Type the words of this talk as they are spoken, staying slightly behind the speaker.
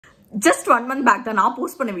just 1 month back தான் நான்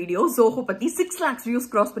post பண்ண வீடியோ Zoho பத்தி 6 lakhs views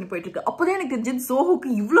cross பண்ணி போயிட்டு இருக்கு. அப்போதான் எனக்கு தெரிஞ்சது Zohoக்கு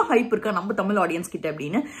இவ்ளோ ஹைப் இருக்கா நம்ம தமிழ் ஆடியன்ஸ் கிட்ட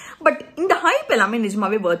அப்படின்னு. பட் இந்த ஹைப் எல்லாமே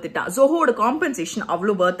நிஜமாவே worth it. Zohoட காம்பன்சேஷன்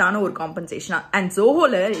அவ்வளோ வர்த்தான ஒரு காம்பன்சேஷன். அண்ட்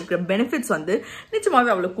Zohoல இருக்கிற பெனிஃபிட்ஸ் வந்து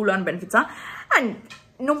நிஜமாவே அவ்வளோ கூலான பெனிஃபிட்ஸா. அண்ட்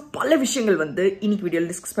இன்னும் பல விஷயங்கள் வந்து இன்னைக்கு வீடியோல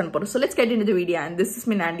டிஸ்கஸ் பண்ண போறோம். So let's get into the video and this is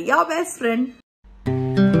me Nandi, your best friend.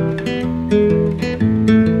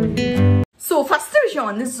 So first விஷயம்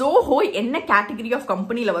வந்து Zoho என்ன கேட்டகரி ஆஃப்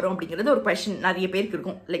கம்பெனில வரும் அப்படிங்கிறது ஒரு கொஸ்டின் நிறைய பேருக்கு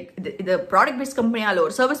இருக்கும். லைக் இது ப்ராடக்ட் பேஸ்ட் கம்பெனியா இல்லை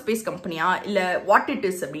ஒரு சர்வீஸ் பேஸ்ட் கம்பெனியா இல்லை வாட் இட்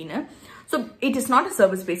இஸ் அப்படின்னு. So it is not a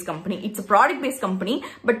service based company, it's a product based company,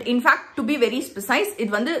 but in fact to be very precise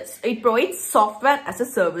it provides software as a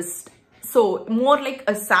service, so more like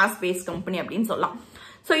a SaaS based company அப்படின்னு சொல்லலாம்.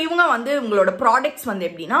 So இவங்க வந்து உங்களோட products வந்து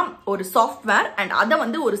எப்படின்னா ஒரு software and அதை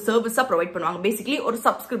வந்து ஒரு சர்வீஸாக ப்ரொவைட் பண்ணுவாங்க. பேசிக்கலி ஒரு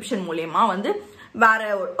சப்ஸ்கிரிப்ஷன் மூலியமா வந்து வேற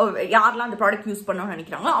யாரெல்லாம் அந்த ப்ராடக்ட் யூஸ் பண்ணணும்னு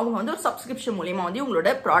நினைக்கிறாங்களோ அவங்க வந்து ஒரு சப்ஸ்கிரிப்ஷன் மூலியமா வந்து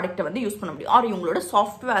உங்களோட ப்ராடக்ட்டை வந்து யூஸ் பண்ண முடியும், ஆர் இவங்களோட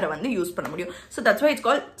சாஃப்ட்வேரை வந்து யூஸ் பண்ண முடியும். So that's why it's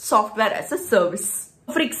called software as a service.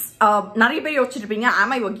 Freaks, நிறைய பேர் யோசிச்சுட்டு இருப்பீங்க am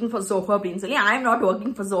I working for Zoho அப்படின்னு சொல்லி. I am not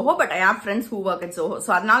working for Zoho, but I have friends who work at Zoho. So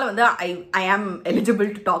அதனால வந்து I am eligible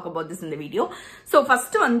to talk about this in the video. So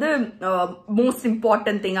first வந்து most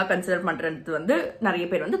important thing consider பண்றது வந்து நிறைய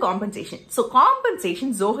பேர் வந்து compensation. So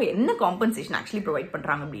compensation Zoho என்ன compensation actually provide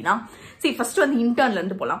பண்றாங்க அப்படின்னா, சரி ஃபர்ஸ்ட் வந்து இன்டர்ன்ல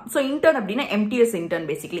இருந்து போலாம். ஸோ இன்டர்ன் அப்படின்னா MTS இன்டர்ன்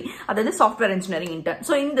பேசிக்கலி, அதாவது சாஃப்ட்வேர் இன்ஜினியரிங் இன்டர்ன்.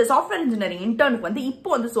 ஸோ இந்த சாஃப்ட்வேர் இன்ஜினியரிங் இன்டர்னுக்கு வந்து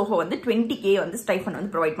இப்போ வந்து Zoho வந்து 20K வந்து ஸ்டைஃபண்ட்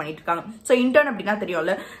வந்து ப்ரொவைட் பண்ணிட்டு இருக்காங்க. ஸோ இன்டர்ன் அப்படின்னா தெரியும்.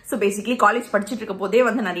 So basically காலேஜ் படிச்சிட்டு இருக்க போதே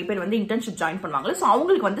வந்து நிறைய பேர் வந்து இன்டர்ன்ஷிப் ஜாயின் பண்ணுவாங்க. சோ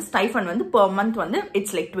அவங்களுக்கு வந்து ஸ்டைஃபண்ட் வந்து per month வந்து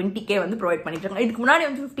இட்ஸ் லைக் 20K வந்து ப்ரொவைட் பண்ணிட்டு இருக்காங்க. இதுக்கு முன்னாடி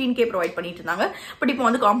வந்து 15K ப்ரொவைட் பண்ணிட்டு இருந்தாங்க. பட் இப்போ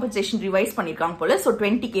வந்து காம்பன்சேஷன் ரிவைஸ் பண்ணிருக்காங்க போல. சோ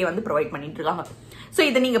 20K வந்து ப்ரொவைட் பண்ணிட்டு இருக்காங்க. சோ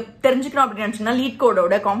இதை நீங்க தெரிஞ்சுக்கணும் அப்படின்னு நினைச்சீங்கன்னா லீட்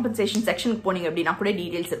கோடோட காம்பன்சேஷன் செக்ஷனுக்கு போனீங்க அப்படின்னா கூட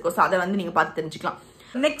டீடைல்ஸ் இருக்கும். சோ அதை வந்து நீங்க பார்த்து தெரிஞ்சுக்கலாம்.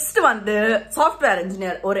 நெக்ஸ்ட் வந்து சாஃப்ட்வேர்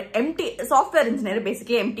இன்ஜினியர். ஒரு சாஃப்ட்வேர் இன்ஜினியர்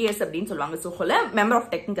பேசிக்கலி MTS அப்படின்னு சொல்லுவாங்க Zohoல, member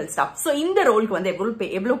of technical staff. So இந்த ரோலுக்கு வந்து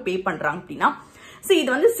எவ்வளவு பே பண்றாங்க அப்படின்னா, so இது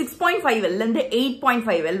வந்து 6.5L இருந்து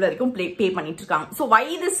 8.5L வரைக்கும் பே பண்ணிட்டு இருக்காங்க. So why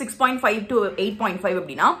இது 6.5 to 8.5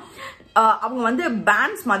 அப்படின்னா அவங்க வந்து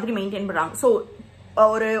பேண்ட்ஸ் மாதிரி மெயின்டைன் பண்றாங்க. ஸோ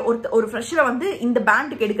ஒரு ஃப்ரெஷரை வந்து இந்த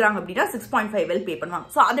பேண்டுக்கு எடுக்கிறாங்க அப்படின்னா 6.5L பே பண்ணுவாங்க.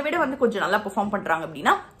 ஸோ அதை விட வந்து கொஞ்சம் நல்லா பெர்ஃபார்ம் பண்றாங்க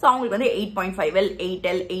அப்படின்னா ஸோ அவங்களுக்கு வந்து 8.5L,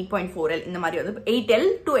 8L, 8.4L இந்த மாதிரி வந்து 8L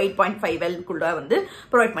to 8.5L குள்ள வந்து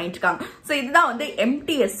ப்ரொவைட் பண்ணிட்டு இருக்காங்க. ஸோ இதுதான் வந்து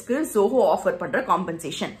MTSக்கு Zoho ஆஃபர் பண்ற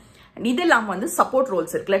காம்பன்சேஷன். இது இல்லாம வந்து சப்போர்ட்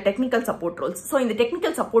ரோல்ஸ் இருக்குல்ல, டெக்னிக்கல் சப்போர்ட் ரோல்ஸ். ஸோ இந்த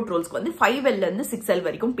டெக்னிக்கல் சப்போர்ட் ரோல்ஸ்க்கு வந்து 5L இருந்து 6L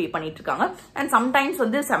வரைக்கும் பே பண்ணிட்டு இருக்காங்க. அண்ட் சம்டைம்ஸ்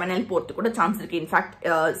வந்து 7L போறதுக்கு கூட சான்ஸ் இருக்கு. இன்ஃபேக்ட்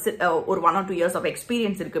ஒரு 1 or 2 years ஆஃப்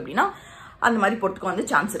எக்ஸ்பீரியன்ஸ் இருக்கு அப்படின்னா அந்த மாதிரி போறதுக்கு வந்து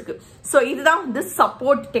சான்ஸ் இருக்கு. ஸோ இதுதான் வந்து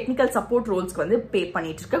சப்போர்ட் டெக்னிக்கல் சப்போர்ட் ரோல்ஸ்க்கு வந்து பே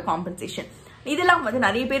பண்ணிட்டு இருக்க காம்பன்சேஷன். இதெல்லாம் வந்து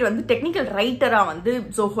நிறைய பேர் வந்து டெக்னிக்கல் ரைட்டரா வந்து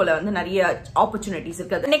Zohoல வந்து நிறைய ஆப்பர்ச்சுனிட்டிஸ்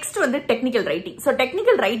இருக்கு. நெக்ஸ்ட் வந்து டெக்னிக்கல் ரைட்டிங். ஸோ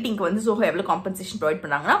டெக்னிக்கல் ரைட்டிங்க்கு வந்து Zoho எவ்வளவு காம்பன்சேஷன் ப்ரொவைட்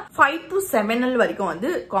பண்ணாங்கன்னா 5 to 7L வரைக்கும் வந்து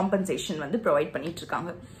காம்பன்சேஷன் வந்து ப்ரொவைட் பண்ணிட்டு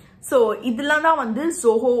இருக்காங்க. ஸோ இதெல்லாம் தான் வந்து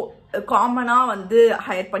Zoho காமனா வந்து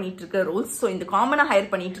ஹையர் பண்ணிட்டு இருக்க ரோல்ஸ். ஸோ இந்த காமனா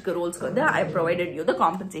ஹையர் பண்ணிட்டு இருக்க ரோல்ஸ்க்கு வந்து ஐ provided you the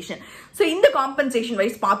compensation. So இந்த காம்பன்சேஷன்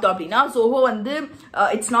வைஸ் பார்த்தோம் அப்படின்னா Zoho வந்து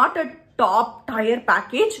it's not a top tier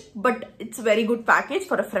package, but it's a very good package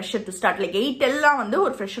for a fresher to start. Like 8L வந்து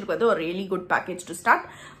ஒரு fresherக்கு வந்து ஒரு really good package to start.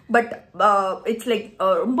 But it's like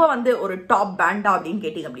ரொம்ப வந்து ஒரு டாப் பேண்டா அப்படின்னு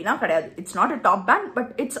கேட்டீங்க அப்படின்னா கிடையாது. It's not a top band, but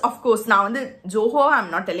it's of course நான் வந்து Zoho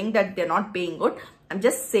I'm not telling that they're not paying good. I'm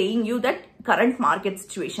just saying you that current market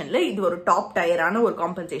situationல இது ஒரு டாப் டயரான ஒரு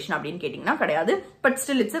காம்பன்சேஷன் அப்படின்னு கேட்டீங்கன்னா கிடையாது. But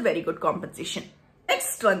still it's a very good compensation.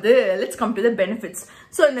 Next வந்து let's come to the benefits.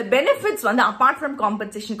 So இந்த benefits வந்து apart from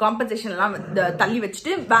compensation எல்லாம் தள்ளி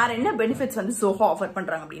வச்சுட்டு வேற என்ன benefits வந்து Zoho ஆஃபர்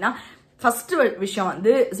பண்றாங்க அப்படின்னா, ஃபர்ஸ்ட் விஷயம்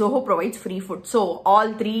வந்து Zoho provides free food. So all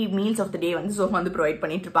 3 meals of the day வந்து Zoho வந்து ப்ரொவைட்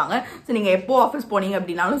பண்ணிட்டு இருப்பாங்க. ஸோ நீங்க எப்போ ஆஃபீஸ் போனீங்க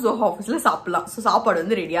அப்படின்னாலும் Zoho ஆஃபீஸ்ல சாப்பிடலாம். ஸோ சாப்பாடு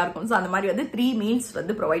வந்து ரெடியா இருக்கும். ஸோ அந்த மாதிரி வந்து 3 meals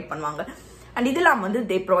வந்து ப்ரொவைட் பண்ணுவாங்க. அண்ட் இதெல்லாம் வந்து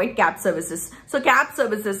தே provide gap services. So gap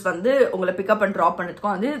services வந்து உங்களை பிக்கப் அண்ட் ட்ராப்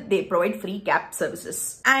பண்ணுறதுக்கும் வந்து தே provide free cab services.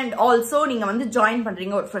 And also நீங்க வந்து ஜாயின்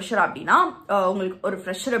பண்றீங்க ஒரு ஃப்ரெஷர் அப்படின்னா, உங்களுக்கு ஒரு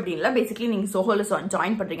ஃப்ரெஷர் அப்படின்னா பேசிக்கலி நீங்க Zohoல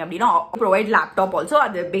ஜாயின் பண்றீங்க அப்படின்னா ப்ரொவைட் லேப்டாப் ஆல்சோ.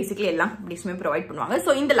 அது பேசிக்கலி எல்லா கம்பெனிஸுமே ப்ரொவைட் பண்ணுவாங்க.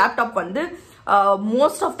 ஸோ இந்த லேப்டாப் வந்து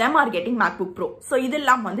most of them are getting MacBook Pro. So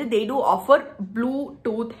இதெல்லாம் வந்து they do offer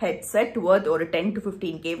Bluetooth headset worth ஒரு 10 to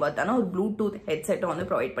 15K worthana ஒரு Bluetooth headset வந்து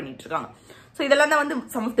ப்ரொவைட் பண்ணிட்டு இருக்காங்க. So இதெல்லாம் தான் வந்து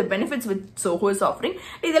some of the benefits which Zoho is offering.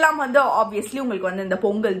 இதெல்லாம் வந்து obviously உங்களுக்கு வந்து இந்த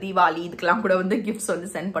பொங்கல் தீபாவளி இதுக்கெல்லாம் கூட வந்து gifts வந்து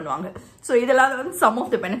சென்ட் பண்ணுவாங்க. So இதெல்லாம் வந்து some of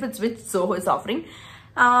the benefits which Zoho is offering.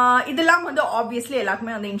 இதெல்லாம் வந்து obviously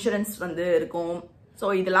எல்லாருக்குமே வந்து இன்சூரன்ஸ் வந்து இருக்கும். ஸோ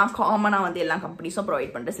இதெல்லாம் காமனாக வந்து எல்லா கம்பெனிஸும்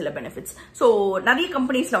ப்ரொவைட் பண்ணுற சில பெனிஃபிட்ஸ். ஸோ நிறைய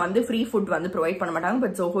கம்பெனிஸில் வந்து ஃப்ரீ ஃபுட் வந்து ப்ரொவைட் பண்ண மாட்டாங்க,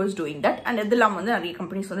 but Zoho is doing that. And இதெல்லாம் வந்து நிறைய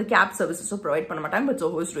கம்பெனிஸ் வந்து கேப் சர்வீசஸும் ப்ரொவைட் பண்ண மாட்டாங்க, but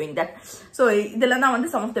Zoho is doing that. So இதெல்லாம் தான் வந்து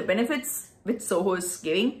some of the benefits which Zoho is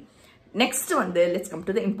giving. Next வந்து let's come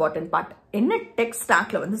to the important part. என்ன டெக்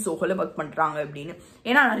ஸ்டாக்ல வந்து Zohoல ஒர்க் பண்றாங்க அப்படின்னு.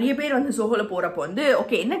 ஏன்னா நிறைய பேர் வந்து Zohoல போறப்போ வந்து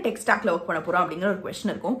ஓகே என்ன டெக் ஸ்டாக்ல ஒர்க் பண்ண போறோம் அப்படிங்கிற ஒரு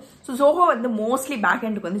கொஸ்டின் இருக்கும். ஸோ Zoho வந்து மோஸ்ட்லி பேக்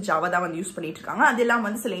எண்டுக்கு வந்து ஜாவா தான் வந்து யூஸ் பண்ணிட்டு இருக்காங்க. அதெல்லாம்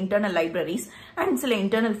வந்து சில இன்டர்னல் லைப்ரரிஸ் அண்ட் சில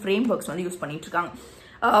இன்டர்னல் ஃப்ரேம் ஒர்க்ஸ் வந்து யூஸ் பண்ணிட்டு இருக்காங்க.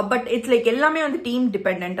 பட் இட்ஸ் லைக் எல்லாமே வந்து டீம்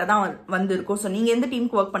டிபெண்டா தான் வந்து இருக்கும். ஸோ நீங்க எந்த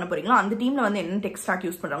டீமுக்கு ஒர்க் பண்ண போறீங்களோ அந்த டீம்ல வந்து என்ன டெக் ஸ்டாக்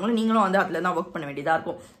யூஸ் பண்றாங்களோ நீங்களும் வந்து அதுல தான் ஒர்க் பண்ண வேண்டியதா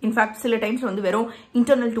இருக்கும். இன்ஃபேக்ட் சில டைம்ஸ் வந்து வெறும்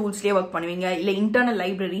இன்டர்னல் டூல்ஸ்லேயே ஒர்க் பண்ணுவீங்க, இல்ல இன்டர்னல்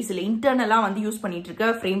லைப்ரரிஸ் இல்ல இன்டர்னலா வந்து யூஸ் பண்ணிட்டு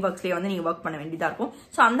இருக்க ஃப்ரேம் ஒர்க்ஸ்லேயே வந்து நீங்க ஒர்க் பண்ண வேண்டியதா இருக்கும்.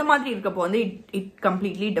 ஸோ அந்த மாதிரி இருக்கப்போ வந்து it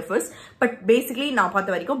completely differs. But basically நான்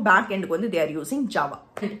பார்த்த வரைக்கும் பேக் எண்டுக்கு வந்து தே ஆர் யூசிங் ஜாவா.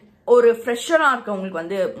 ஒரு ஃப்ரெஷரா இருக்கவங்களுக்கு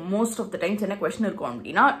வந்து மோஸ்ட் ஆஃப் த டைம்ஸ் என்ன கொஸ்டின் இருக்கும்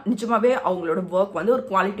அப்படின்னா நிஜமாவே அவங்களோட ஒர்க் வந்து ஒரு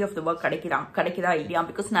குவாலிட்டி ஆஃப் த ஒர்க் கிடைக்குதா இல்லையா.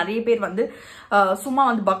 பிகாஸ் நிறைய பேர் வந்து சும்மா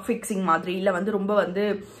வந்து பக் ஃபிக்ஸிங் மாதிரி இல்ல வந்து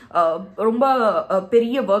ரொம்ப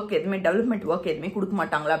பெரிய ஒர்க் எதுவுமே டெவலப்மெண்ட் ஒர்க் எதுவுமே கொடுக்க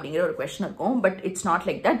மாட்டாங்களா அப்படிங்கிற ஒரு கொஸ்டின் இருக்கும். But it's not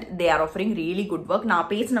like that. They are offering really good work. நான்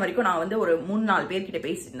பேசின வரைக்கும் நான் வந்து ஒரு 3-4 பேர்கிட்ட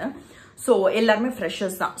பேசியிருந்தேன். ஸோ எல்லாருமே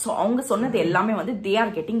ஃப்ரெஷர்ஸ் தான். ஸோ அவங்க சொன்னது எல்லாமே வந்து they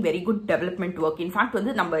are getting very good development work. In fact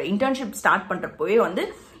வந்து நம்ம இன்டர்ன்ஷிப் ஸ்டார்ட் பண்றப்போவே வந்து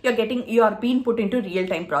you are being put into real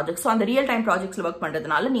time projects. So அந்த real time projects work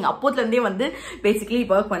பண்றதுனால நீங்க அப்போதுல இருந்தே வந்து basically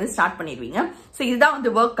work வந்து ஸ்டார்ட் பண்ணிடுவீங்க. So இதுதான்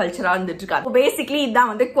வந்து work culture-ஆ இருந்துட்டு இருக்கு. So basically இதுதான்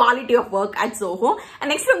வந்து quality of work at Zoho. And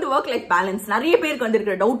next வந்து work life balance. நிறைய பேருக்கு வந்து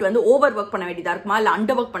இருக்கிற டவுட் வந்து ஓவர் ஒர்க் பண்ண வேண்டியதா இருக்குமா இல்ல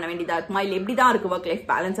அண்டர் ஒர்க் பண்ண வேண்டியதா இருக்குமா இல்ல எப்படிதான் இருக்கு work life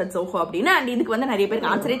balance at Zoho அப்படின்னு. அண்ட் இதுக்கு வந்து நிறைய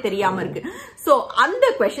பேருக்கு ஆன்சரே தெரியாம இருக்கு. So அந்த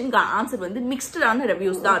क्वेश्चनக்கு ஆன்சர் வந்து மிக்ஸ்டான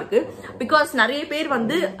ரிவ்யூஸ் தான் இருக்கு. பிகாஸ் நிறைய பேர்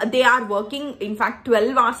வந்து they are working in fact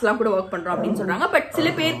 12 hours லாம் கூட ஒர்க் பண்றோம் அப்படின்னு சொல்றாங்க. பட் சில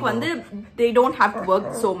பேருக்கு வந்து they don't have to work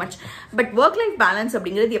so much. But work life balance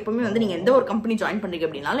அப்படிங்கிறது எப்பவுமே வந்து நீங்க எந்த ஒரு கம்பெனி ஜாயின் பண்றீங்க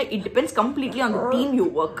அப்படினால it depends completely on the team you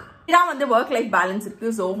work. இதான் வந்து work life balance இருக்கு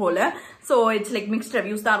Zohoல. So it's like mixed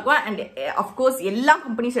reviews தான் இருக்கும். And of course எல்லா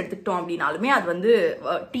கம்பெனிஸ் எடுத்துக்கிட்டோம் அப்படினாலுமே அது வந்து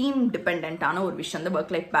டீம் டிபெண்டன்டான ஒரு விஷயம் தான்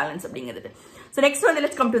work life balance அப்படிங்கிறது. So next one,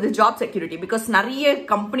 let's come to the job security, because நிறைய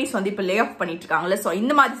companies வந்து இப்ப lay off பண்ணிட்டு இருக்காங்கல. So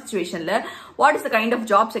இந்த மாதிரி situationல what is the kind of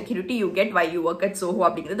job security you get while you work at Zoho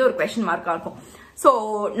அப்படிங்கிறது ஒரு question mark இருக்கும். So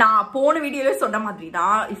நான் போன வீடியோல சொன்ன மாதிரி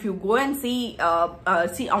தான், if you go and see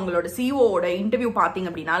அவங்களோட CEO ஓட இன்டர்வியூ பாத்தீங்க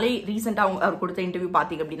அப்படினாலே ரீசெண்டா அவர் கொடுத்த இன்டர்வியூ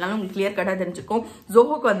பாத்தீங்க அப்படினாலும் உங்களுக்கு கிளியர் கட்டா தெரிஞ்சிருக்கும்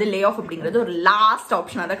Zohoக்கு வந்து லே ஆஃப் அப்படிங்கிறது ஒரு லாஸ்ட்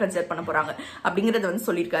ஆப்ஷனா தான் கன்சிடர் பண்ண போறாங்க அப்படிங்கறது வந்து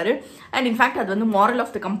சொல்லிருக்காரு. அண்ட் இன்ஃபேக்ட் அது வந்து மாரல்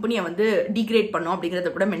ஆஃப் த கம்பெனியை வந்து டிகிரேட் பண்ணும்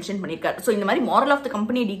அப்படிங்கறத கூட மென்ஷன் பண்ணிருக்காரு. ஸோ இந்த மாதிரி மாரல் ஆஃப் த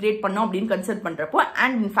கம்பெனியை டிகிரேட் பண்ணும் அப்படின்னு கன்சிடர் பண்றப்போ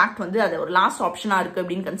அண்ட் இன்ஃபேக்ட் வந்து அது ஒரு லாஸ்ட் ஆப்ஷனா இருக்கு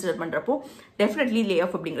அப்படின்னு கன்சிடர் பண்றப்போ டெஃபினெட்லி லே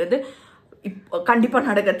ஆஃப் அப்படிங்கிறது கண்டிப்பா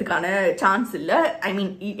நடக்கிறதுக்கான சான்ஸ் இல்ல. ஐ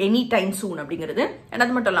மீன் எனி டைம் சூன் அப்படிங்கிறது. அண்ட்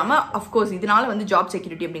அது மட்டும் இல்லாம அஃப்கோர்ஸ் இதனால வந்து ஜாப்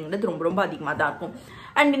செக்யூரிட்டி அப்படிங்கிறது ரொம்ப ரொம்ப அதிகமாக தான் இருக்கும்.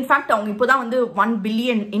 அண்ட் இன்ஃபேக்ட் அவங்க இப்போதான் வந்து 1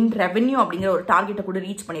 பில்லியன் இன் ரெவன்யூ அப்படிங்கிற ஒரு டார்கெட்டை கூட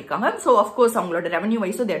ரீச் பண்ணிருக்காங்க. ஸோ அஃப்கோர்ஸ் அவங்களோட revenue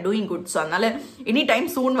வைஸோ they're doing good. So அதனால எனி டைம்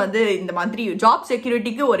சூன் வந்து இந்த மாதிரி ஜாப்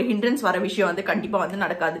செக்யூரிட்டிக்கு ஒரு ஹிண்ட்ரன்ஸ் வர விஷயம் வந்து கண்டிப்பா வந்து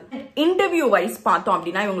நடக்காது. இன்டர்வியூ வைஸ் பார்த்தோம்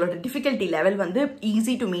அப்படின்னா இவங்களோட டிஃபிகல்ட்டி லெவல் வந்து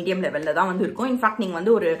ஈஸி டு மீடியம் லெவல்ல தான் வந்து இருக்கும். இன்ஃபேக்ட் நீங்க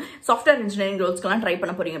வந்து ஒரு சாஃப்ட்வேர் இன்ஜினியரிங் ரோல்ஸ்க்கெல்லாம் ட்ரை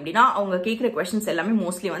பண்ண போறீங்க அப்படின்னா அவங்க கேட்கிற கொஸ்டின்ஸ் எல்லாமே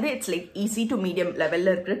மோஸ்ட்லி வந்து it's like easy to medium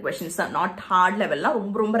லெவல்ல இருக்கிற கொஸ்டின்ஸ் தான். நாட் ஹார்ட் லெவல்லாம்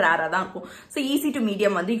ரொம்ப ரொம்ப ரேரா தான் இருக்கும். ஸோ ஈஸி டு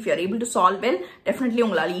மீடியம் வந்து if you are able to solve well definitely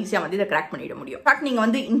உங்களால ஈஸியா வந்து கிராக் பண்ணிட முடியும். இன்ஃபேக்ட் நீங்க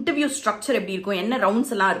வந்து இன்டர்வியூ ஸ்ட்ரக்சர் எப்படி இருக்கும், என்ன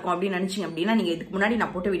ரவுண்ட்ஸ் எல்லாம் இருக்கும் அப்படின்னு நினைச்சீங்க அப்படின்னா நீங்க இதுக்கு முன்னாடி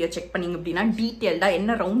நான் போட்ட வீடியோ செக் பண்ணீங்க அப்படின்னா டீடைல்டா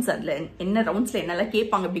என்ன ரவுண்ட்ஸ் அதுல என்ன ரவுண்ட்ஸ்ல என்னெல்லாம்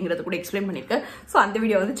கேட்பாங்க அப்படிங்கறத கூட எக்ஸ்பிளைன் பண்ணிருக்கேன். சோ அந்த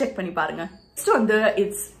வீடியோ வந்து செக் பண்ணி பாருங்க. நெக்ஸ்ட் வந்து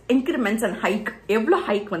இட்ஸ் இன்கிரிமெண்ட்ஸ் அண்ட் ஹைக். எவ்வளவு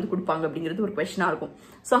ஹைக் வந்து கொடுப்பாங்க அப்படிங்கிறது ஒரு கொஸ்டினா இருக்கும்.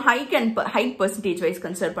 So hike and hike percentage wise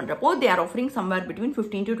consider பண்றப்போ they are offering somewhere between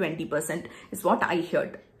 15 to 20% is what I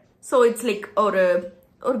heard. So it's like ஒரு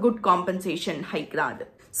good compensation hike தான் அது.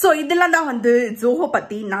 ஸோ இதெல்லாம் தான் வந்து Zoho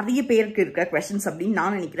பத்தி நிறைய பேருக்கு இருக்க கொஸ்டின்ஸ் அப்படின்னு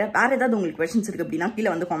நான் நினைக்கிறேன். வேற ஏதாவது உங்களுக்கு கொஸ்டின்ஸ் இருக்கு அப்படின்னா கீழே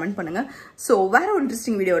வந்து கமெண்ட் பண்ணுங்க. ஸோ வேற ஒரு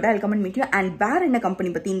இன்ட்ரெஸ்டிங் வீடியோட ஐ கமெண்ட் மீட் யூ. அண்ட் வேற என்ன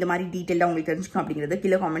கம்பெனி பத்தி இந்த மாதிரி டீட்டெயிலாக உங்களுக்கு தெரிஞ்சுக்கணும் அப்படிங்கிறத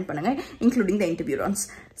கீழே கமெண்ட் பண்ணுங்க, including the interview rounds.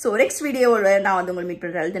 So next வீடியோவில் நான் வந்து உங்களுக்கு மீட்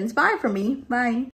பண்ணுறேன். Bye from me. பாய்.